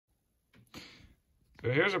So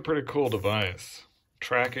here's a pretty cool device,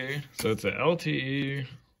 Tracki. So it's a LTE,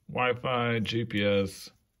 Wi-Fi, GPS,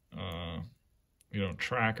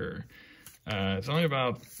 tracker. It's only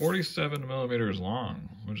about 47 millimeters long,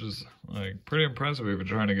 which is like pretty impressive if you're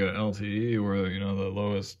trying to get LTE, where the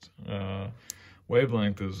lowest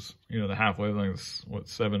wavelength is the half wavelength is what,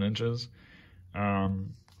 7 inches.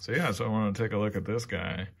 So yeah, so I want to take a look at this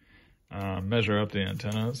guy, measure up the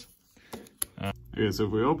antennas. Okay, so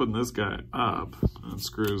if we open this guy up,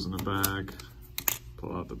 screws in the back,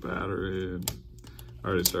 pull out the battery, and I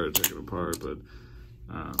already started taking it apart, but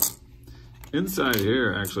inside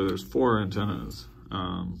here, actually, there's 4 antennas.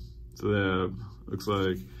 So they have, looks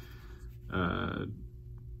like,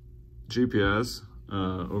 GPS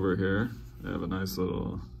over here. They have a nice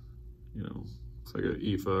little, looks like an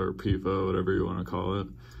EFA or PFA, whatever you want to call it.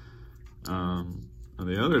 On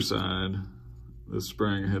the other side, the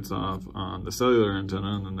spring hits off on the cellular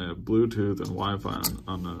antenna, and then they have Bluetooth and Wi-Fi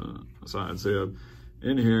on the side. So you have,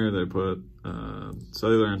 in here, they put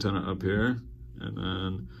cellular antenna up here, and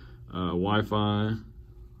then Wi-Fi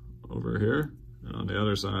over here, and on the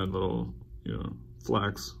other side, little,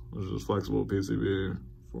 flex, which is flexible PCB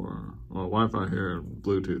for, well, Wi-Fi here and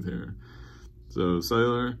Bluetooth here. So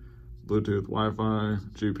cellular, Bluetooth, Wi-Fi,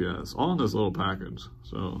 GPS, all in this little package.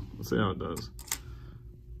 So let's see how it does.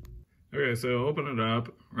 Okay, so open it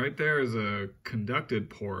up. Right there is a conducted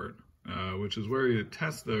port, which is where you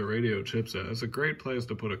test the radio chipset. It's a great place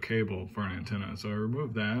to put a cable for an antenna. So I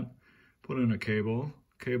remove that, put in a cable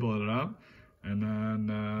it up, and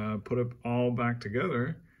then put it all back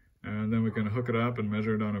together. And then we can hook it up and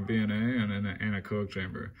measure it on a VNA and in an anechoic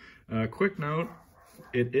chamber. Quick note,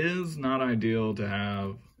 it is not ideal to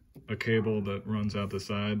have a cable that runs out the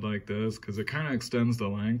side like this, because it kind of extends the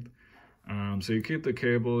length. So you keep the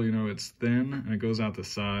cable, it's thin and it goes out the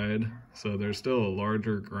side. So there's still a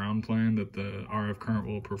larger ground plane that the RF current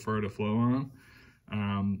will prefer to flow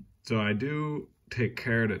on. So I do take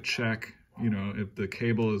care to check, if the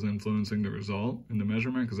cable is influencing the result in the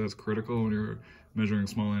measurement, because that's critical when you're measuring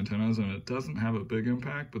small antennas, and it doesn't have a big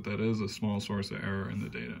impact, but that is a small source of error in the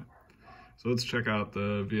data. So let's check out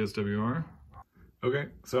the VSWR. Okay,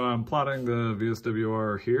 so I'm plotting the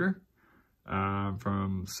VSWR here.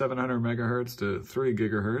 From 700 megahertz to 3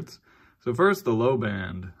 gigahertz. So first, the low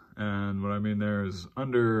band, and what I mean there is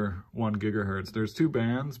under 1 gigahertz. There's 2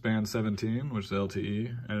 bands, band 17, which is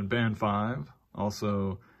LTE, and band 5,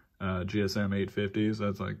 also GSM 850, so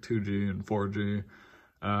that's like 2G and 4G.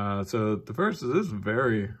 So the first is this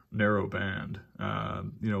very narrow band.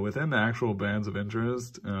 Within the actual bands of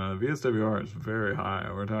interest, VSWR is very high.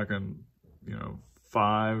 We're talking,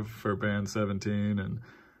 5 for band 17 and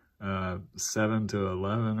 7 to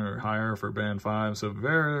 11 or higher for band 5, so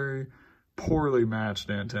very poorly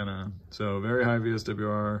matched antenna. So very high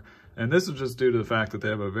VSWR, and this is just due to the fact that they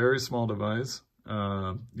have a very small device.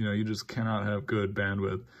 You just cannot have good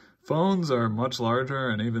bandwidth. Phones are much larger,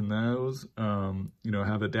 and even those,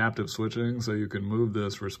 have adaptive switching, so you can move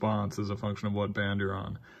this response as a function of what band you're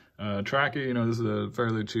on. Tracki, this is a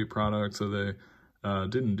fairly cheap product, so they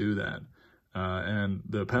didn't do that. And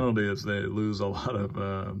the penalty is they lose a lot of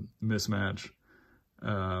mismatch,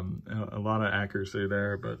 a lot of accuracy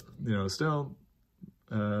there, but still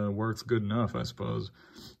works good enough, I suppose.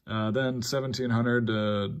 Then 1700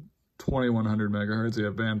 to 2100 megahertz, you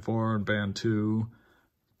have band 4 and band 2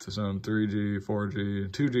 to some 3G, 4G,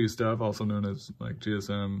 2G stuff, also known as like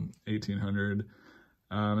GSM 1800.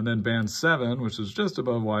 And then band 7, which is just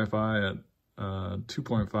above Wi-Fi at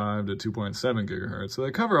 2.5 to 2.7 gigahertz. So they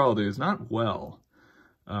cover all these, not well,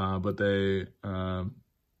 but they, the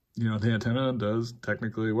antenna does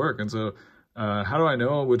technically work. And so how do I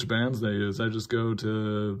know which bands they use? I just go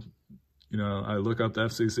to, I look up the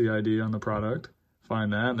FCC ID on the product,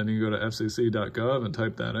 find that, and then you go to fcc.gov and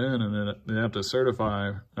type that in, and then they have to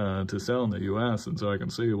certify to sell in the US, and so I can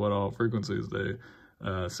see what all frequencies they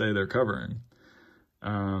say they're covering.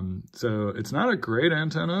 So it's not a great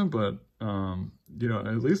antenna, but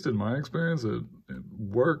at least in my experience, it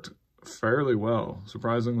worked fairly well,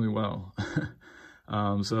 surprisingly well.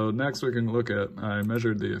 So next we can look at, I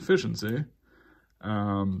measured the efficiency.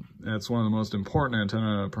 That's one of the most important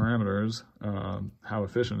antenna parameters, how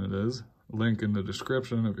efficient it is. Link in the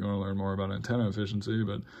description if you want to learn more about antenna efficiency.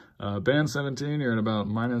 But band 17, you're at about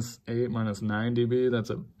 -8, -9 dB. That's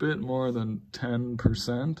a bit more than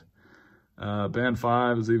 10%. Band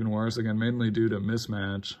 5 is even worse, again, mainly due to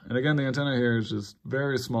mismatch. And again, the antenna here is just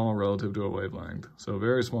very small relative to a wavelength, so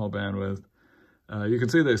very small bandwidth. You can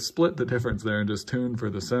see they split the difference there and just tuned for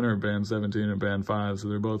the center of band 17 and band 5, so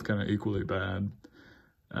they're both kind of equally bad.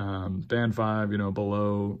 Band 5,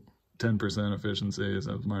 below 10% efficiency,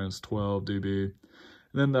 so it's minus 12 dB. And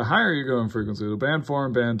then the higher you go in frequency, the band 4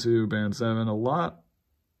 and band 2, band 7, a lot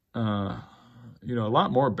more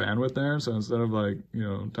bandwidth there. So instead of like,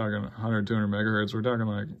 talking 100, 200 megahertz, we're talking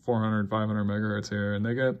like 400, 500 megahertz here. And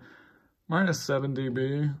they get minus 7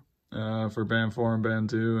 dB for band 4 and band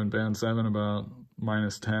 2, and band 7 about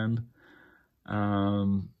minus 10.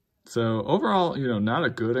 So overall, not a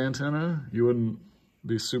good antenna. You wouldn't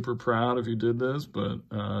be super proud if you did this, but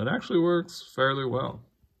it actually works fairly well.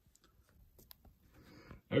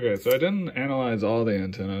 Okay, so I didn't analyze all the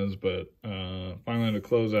antennas, but finally to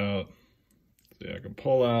close out, see, I can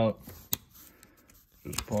pull out,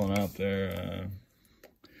 just pulling out their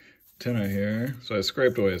antenna here. So I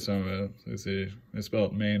scraped away some of it. So you see, I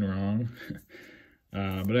spelled main wrong.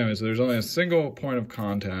 But anyway, so there's only a single point of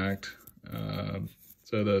contact.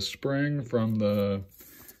 So the spring from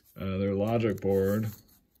their logic board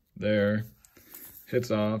there hits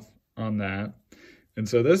off on that. And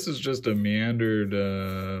so this is just a meandered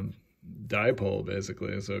dipole,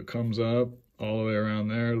 basically. So it comes up all the way around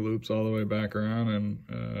there, loops all the way back around,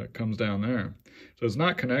 and comes down there. So it's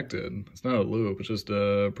not connected. It's not a loop. It's just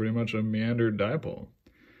pretty much a meandered dipole.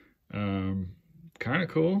 Kind of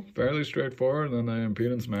cool, fairly straightforward. And then the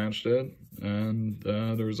impedance matched it, and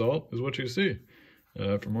the result is what you see.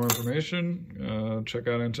 For more information, check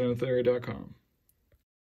out antennatheory.com.